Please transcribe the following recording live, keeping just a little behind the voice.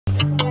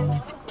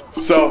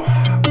So,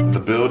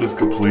 the build is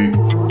complete.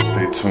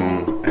 Stay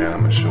tuned and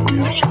I'm gonna show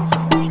you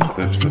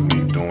clips of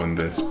me doing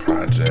this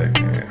project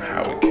and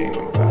how it came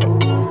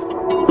about.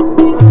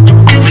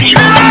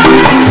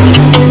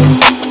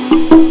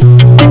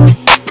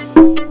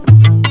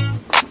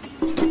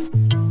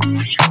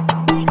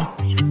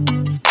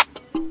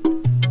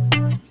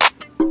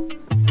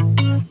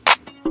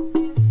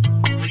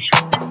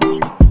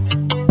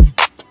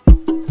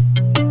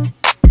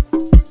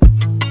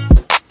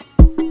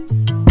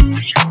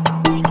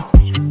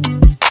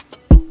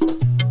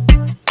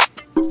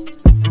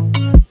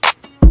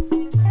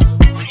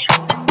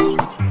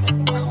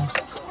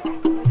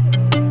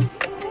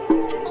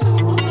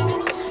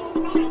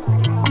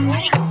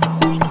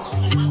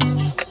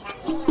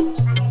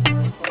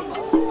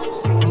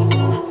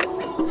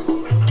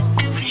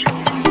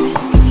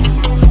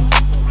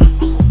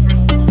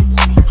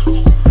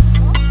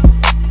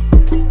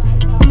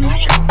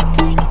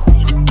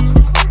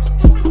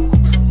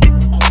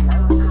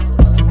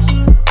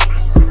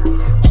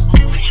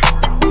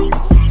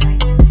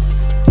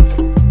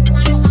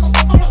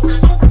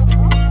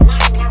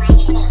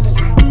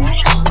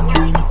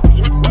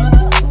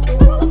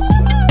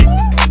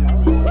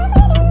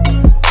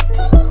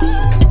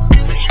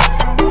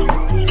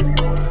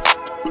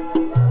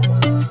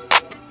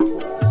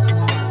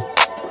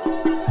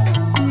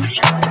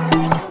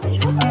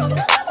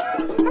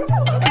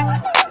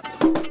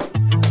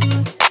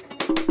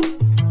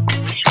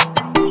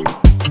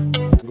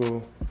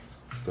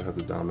 Still have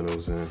the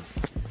dominoes in.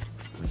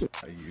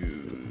 I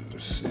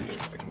use, see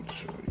if I can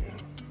show you.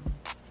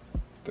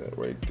 That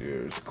right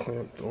there is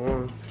clamped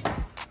on.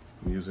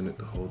 I'm using it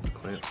to hold the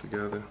clamps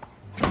together.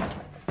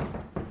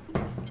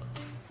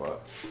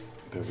 But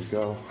there we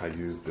go. I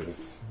use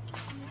this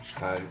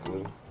high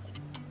glue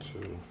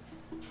to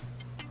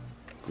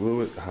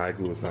glue it. The high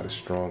glue is not as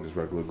strong as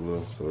regular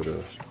glue, so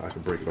I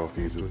can break it off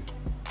easily.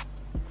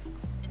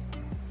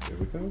 There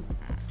we go.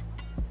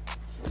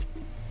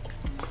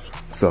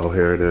 So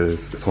here it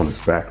is. It's on its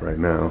back right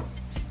now.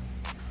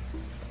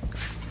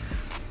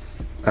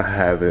 I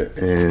have it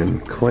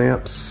in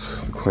clamps.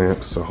 The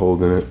clamps are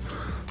holding it.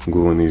 I'm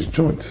gluing these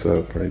joints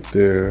up right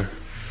there.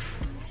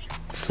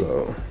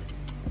 So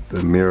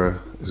the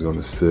mirror is going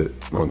to sit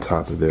on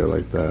top of there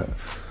like that.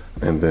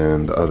 And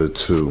then the other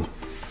two,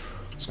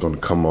 it's going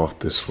to come off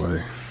this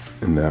way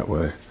and that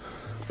way.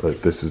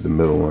 But this is the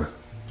middle one.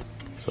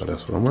 So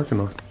that's what I'm working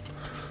on.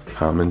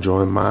 I'm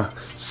enjoying my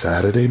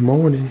Saturday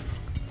morning.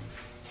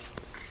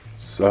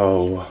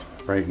 So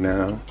right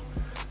now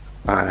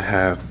I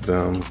have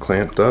them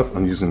clamped up.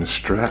 I'm using the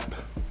strap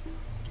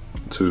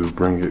to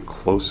bring it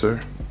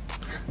closer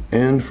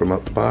in from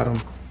up the bottom.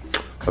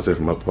 I'll say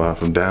from up the bottom,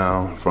 from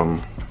down,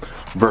 from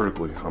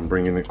vertically. I'm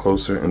bringing it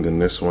closer, and then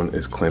this one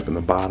is clamping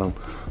the bottom.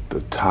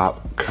 The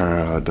top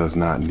does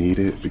not need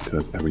it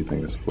because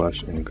everything is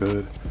flush and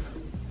good.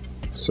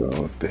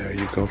 So there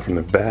you go from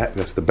the back.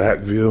 That's the back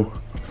view.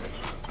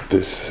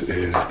 This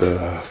is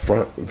the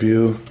front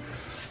view.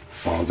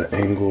 All the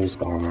angles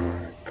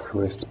are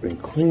crisp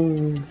and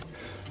clean.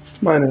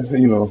 Minor,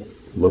 you know,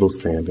 little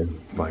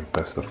sanding, like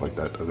that stuff like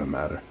that doesn't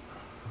matter.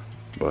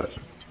 But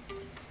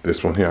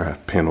this one here, I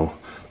have panel.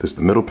 This is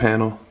the middle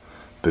panel.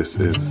 This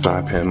is the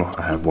side panel.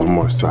 I have one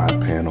more side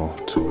panel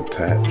to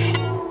attach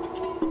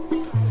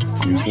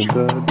using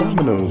the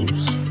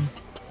dominoes.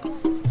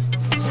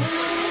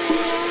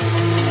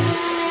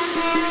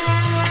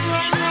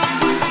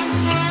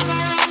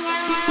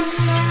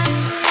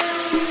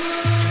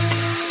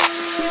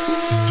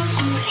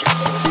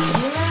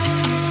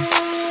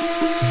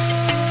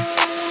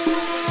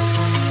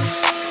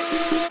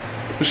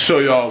 Show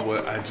y'all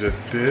what I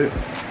just did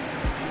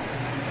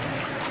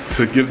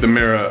to give the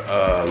mirror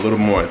a little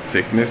more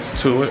thickness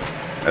to it,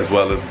 as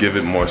well as give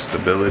it more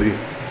stability.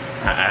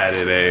 I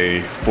added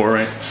a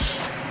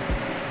 4-inch,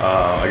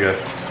 I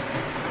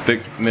guess,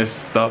 thickness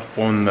stuff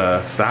on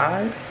the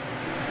side,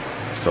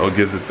 so it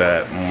gives it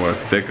that more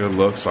thicker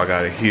look. So I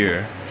got it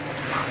here,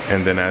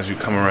 and then as you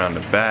come around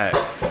the back,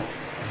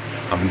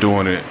 I'm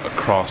doing it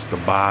across the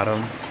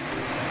bottom,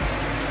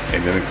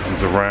 and then it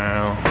comes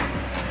around.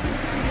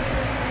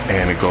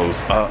 And it goes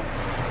up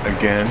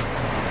again,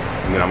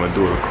 and then I'm gonna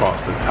do it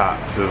across the top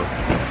too.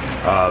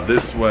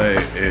 This way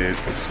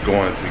it's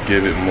going to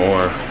give it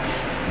more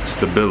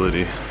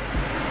stability.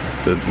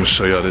 I'm gonna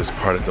show y'all this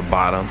part at the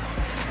bottom.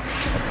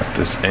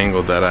 This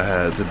angle that I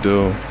had to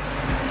do.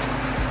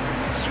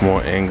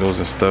 Small angles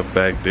and stuff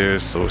back there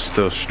so it's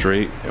still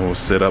straight and will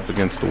sit up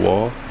against the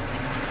wall.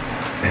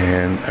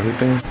 And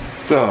everything.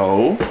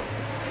 So,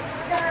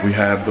 we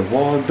have the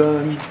wall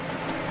done.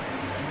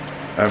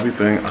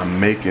 Everything, I'm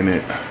making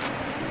it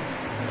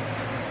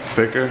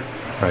thicker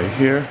right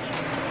here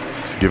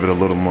to give it a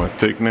little more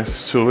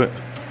thickness to it.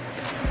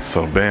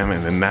 So bam,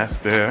 and then that's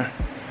there.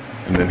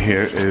 And then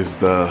here is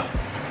the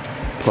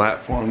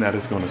platform that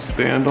it's gonna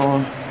stand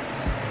on.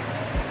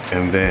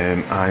 And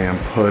then I am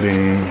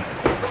putting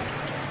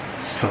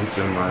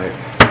something like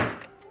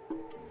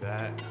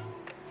that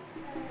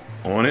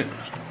on it.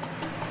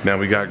 Now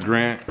we got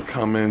Grant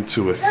coming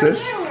to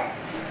assist.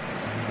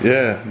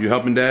 Yeah, you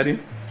helping daddy?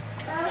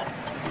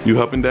 You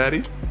helping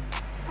daddy?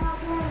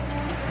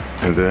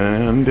 And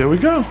then there we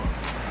go.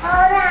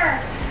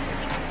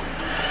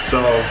 So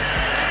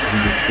you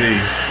can see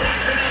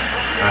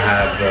I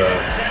have the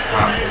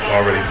top, it's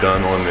already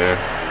done on there.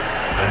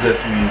 I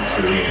just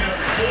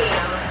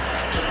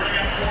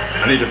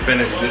need to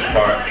finish this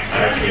part.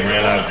 I actually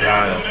ran out of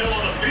tile.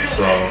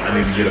 So I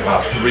need to get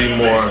about 3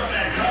 more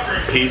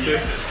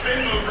pieces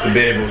to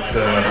be able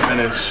to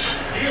finish.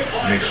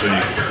 Make sure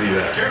you can see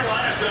that.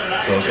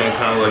 So it's gonna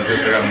kind of like this.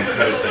 I gotta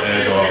cut the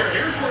edge off.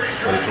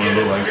 But it's gonna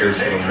look like this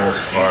for the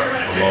most part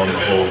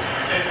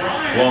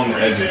along the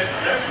edges.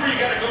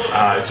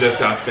 I just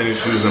got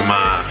finished using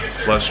my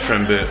flush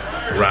trim bit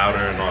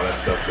router and all that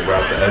stuff to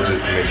route the edges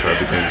to make sure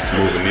everything is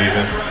smooth and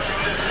even.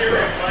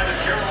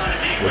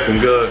 So, looking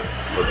good,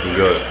 looking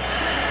good.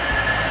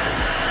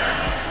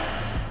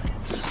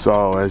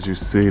 So as you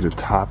see, the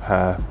top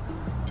half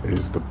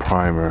is the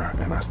primer,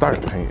 and I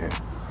started painting,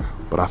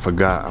 but I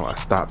forgot. I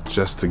stopped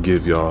just to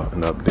give y'all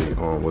an update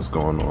on what's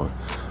going on.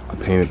 I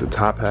painted the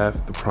top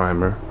half, the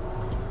primer,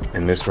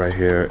 and this right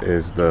here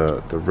is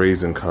the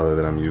raisin color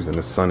that I'm using.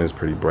 The sun is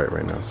pretty bright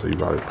right now, so you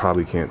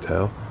probably can't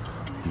tell,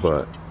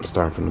 but I'm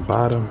starting from the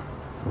bottom,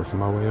 working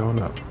my way on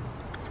up.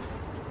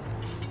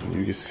 And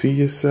you can see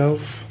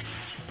yourself,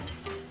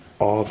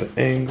 all the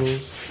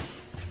angles.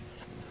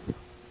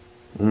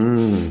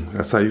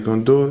 That's how you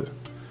gonna do it?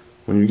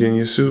 When you getting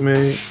your suit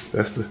made?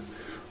 That's the,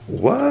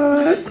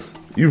 what?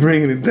 You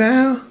bringing it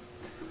down?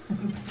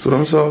 That's what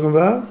I'm talking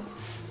about.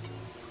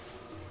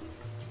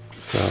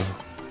 So,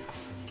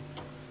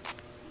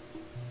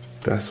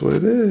 that's what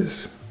it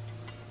is.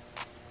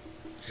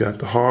 You got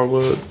the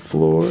hardwood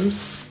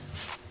floors,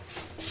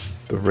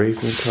 the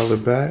raisin color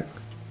back.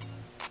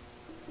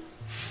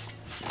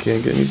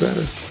 Can't get any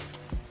better.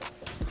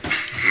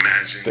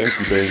 Magic. Thank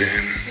you, baby.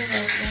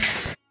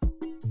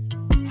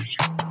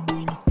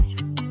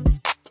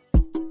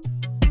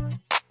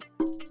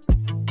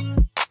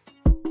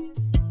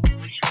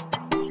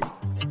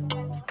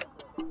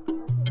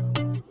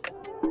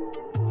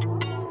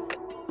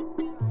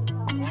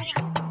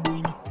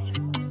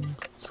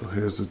 So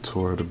here's a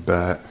tour of the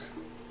back.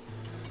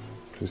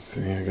 You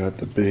see, I got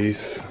the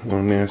base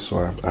on there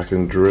so I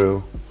can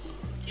drill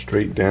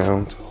straight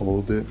down to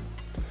hold it.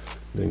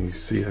 Then you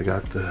see I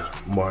got the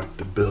Mark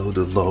the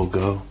Builder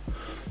logo.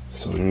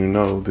 So you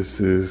know this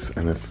is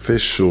an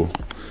official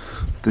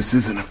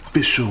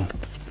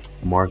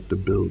Mark the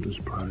Builder's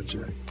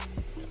project.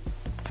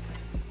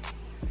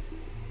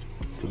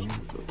 So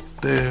it goes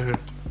there.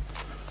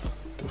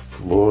 The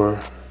floor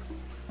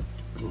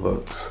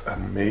looks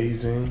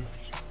amazing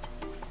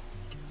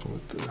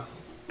with the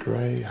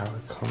gray, how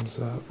it comes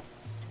up.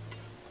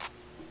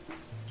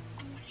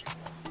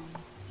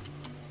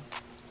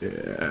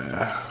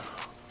 Yeah.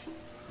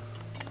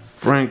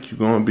 Frank, you're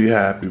gonna be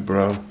happy,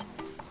 bro.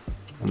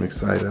 I'm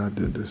excited I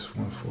did this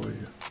one for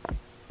you.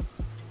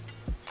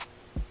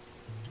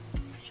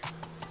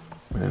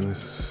 Man,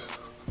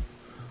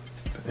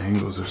 the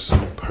angles are so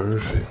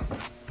perfect.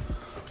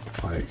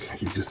 Like,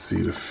 you can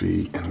see the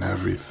feet and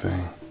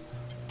everything.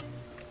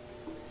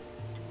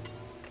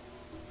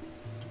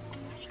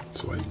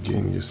 So while you're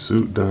getting your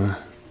suit done,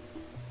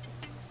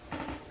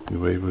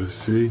 you're able to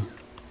see.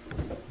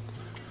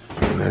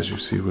 And as you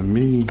see with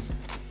me,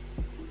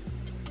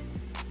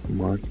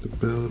 Mark the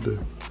Builder.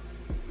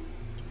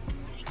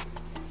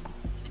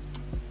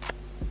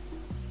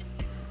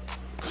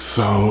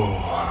 So,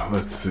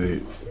 let's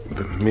see.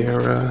 The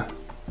mirror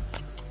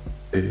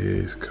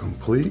is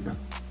complete.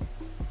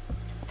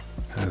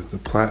 Has the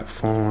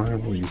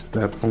platform where you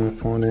step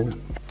on it.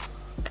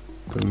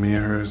 The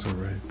mirrors are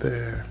right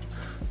there.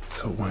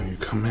 So when you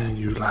come in,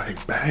 you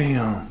like,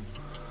 bam.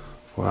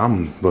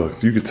 Well,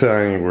 look, you can tell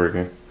I ain't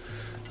working.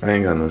 I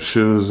ain't got no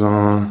shoes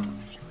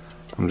on.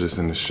 I'm just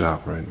in the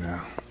shop right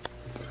now.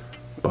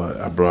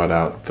 But I brought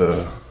out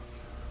the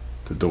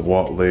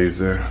DeWalt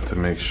laser to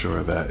make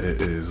sure that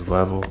it is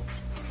level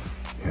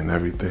and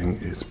everything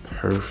is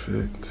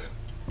perfect.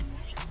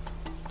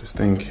 This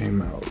thing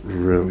came out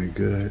really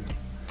good.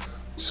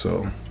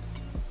 So,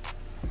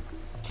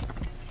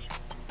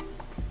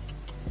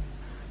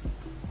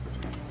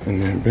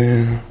 and then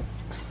bam.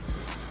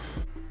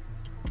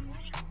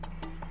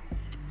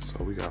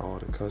 So we got all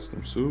the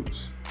custom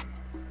suits.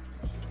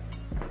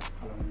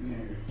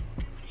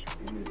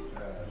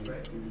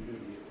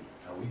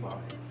 We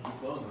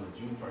closed on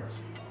June 1st.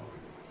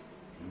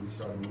 And we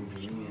started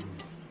moving in.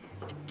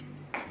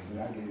 So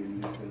I get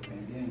in this the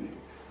pandemic.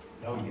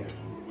 Oh yeah.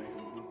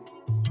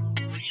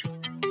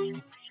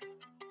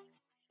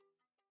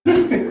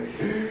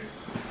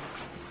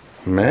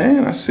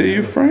 Man, I see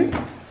you, Frank.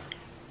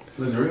 It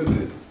was real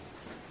good.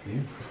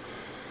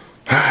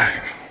 Yeah.